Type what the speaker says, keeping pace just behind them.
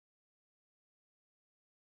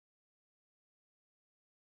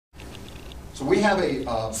So we have a,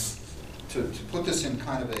 to put this in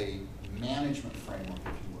kind of a management framework,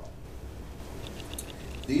 if you will.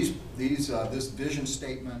 This vision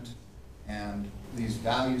statement and these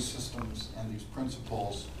value systems and these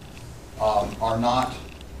principles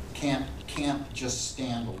can't just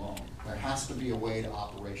stand alone. There has to be a way to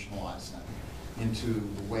operationalize them into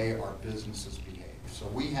the way our businesses behave. So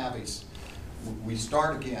we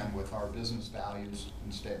start again with our business values,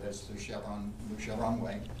 instead that's the Chevron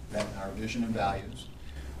way, that our vision and values.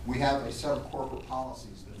 We have a set of corporate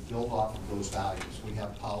policies that build off of those values. We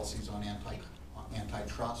have policies on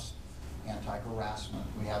antitrust, anti-harassment.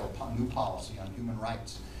 We have a new policy on human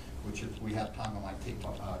rights, which if we have time, I might take a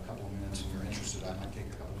couple of minutes, and you're interested, I might take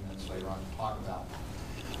a couple of minutes later on to talk about.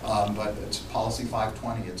 But it's policy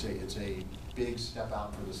 520. It's a big step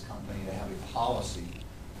out for this company to have a policy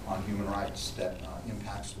on human rights that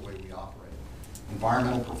impacts the way we operate.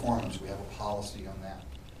 Environmental performance, we have a policy on that.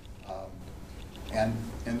 And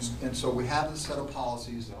so we have this set of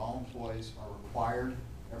policies that all employees are required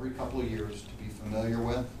every couple of years to be familiar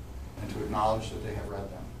with and to acknowledge that they have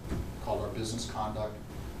read them, called our business conduct,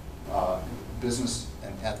 business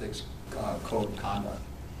and ethics code of conduct.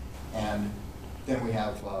 And then we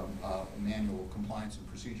have manual compliance and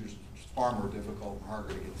procedures, which is far more difficult and harder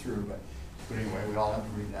to get through, but anyway, we all have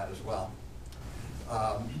to read that as well.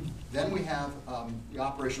 Then we have the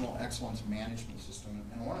operational excellence management system,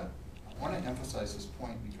 and I want to emphasize this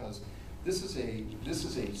point because this is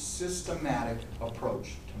a systematic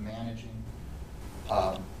approach to managing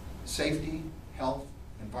safety, health,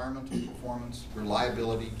 environmental performance,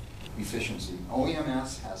 reliability, efficiency.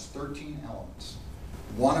 OEMS has 13 elements.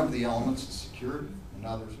 One of the elements is security,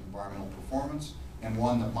 another is environmental performance, and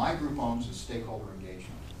one that my group owns is stakeholder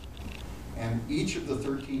engagement. And each of the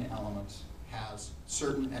 13 elements has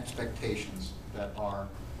certain expectations that are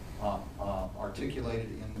articulated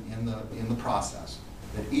in the process,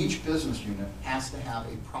 that each business unit has to have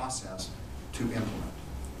a process to implement.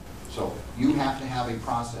 So you have to have a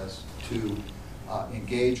process to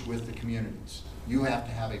engage with the communities. You have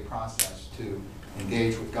to have a process to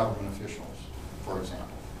engage with government officials, for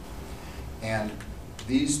example. And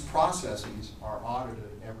these processes are audited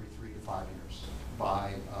every 3 to 5 years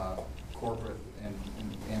by corporate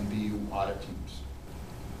and BU audit teams.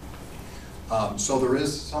 So there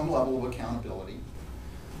is some level of accountability,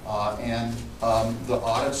 and the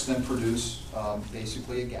audits then produce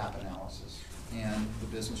basically a gap analysis, and the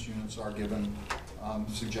business units are given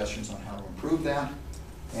suggestions on how to improve that,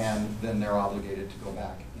 and then they're obligated to go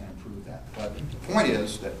back and improve that. But the point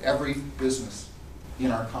is that every business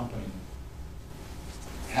in our company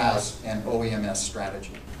has an OEMS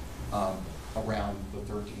strategy around the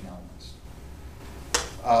 13 elements.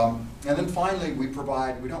 And then finally, we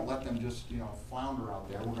don't let them just flounder out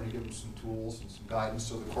there. We're going to give them some tools and some guidance.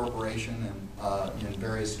 So the corporation and in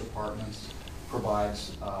various departments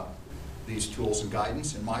provides these tools and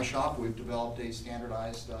guidance. In my shop, we've developed a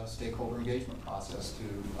standardized stakeholder engagement process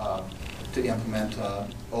to implement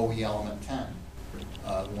OE element 10,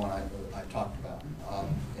 the one I talked about.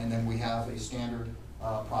 And then we have a standard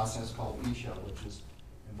process called ESHA, which is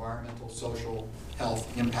Environmental, Social, Health,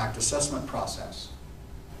 Impact Assessment Process.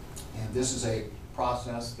 And this is a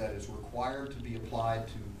process that is required to be applied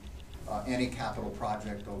to any capital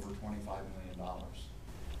project over $25 million.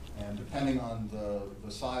 And depending on the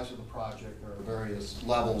size of the project, there are various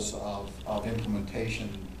levels of implementation.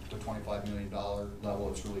 The $25 million level,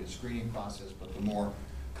 it's really a screening process, but the more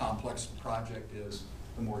complex the project is,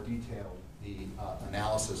 the more detailed the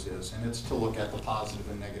analysis is. And it's to look at the positive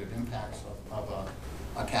and negative impacts of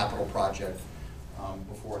a capital project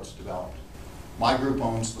before it's developed. My group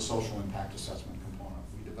owns the social impact assessment component.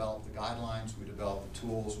 We develop the guidelines, we develop the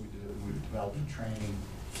tools, we develop the training,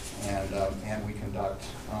 and we conduct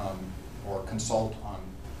or consult on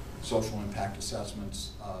social impact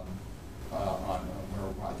assessments where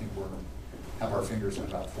I think we're have our fingers in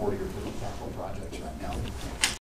about 40 or 50 capital projects right now.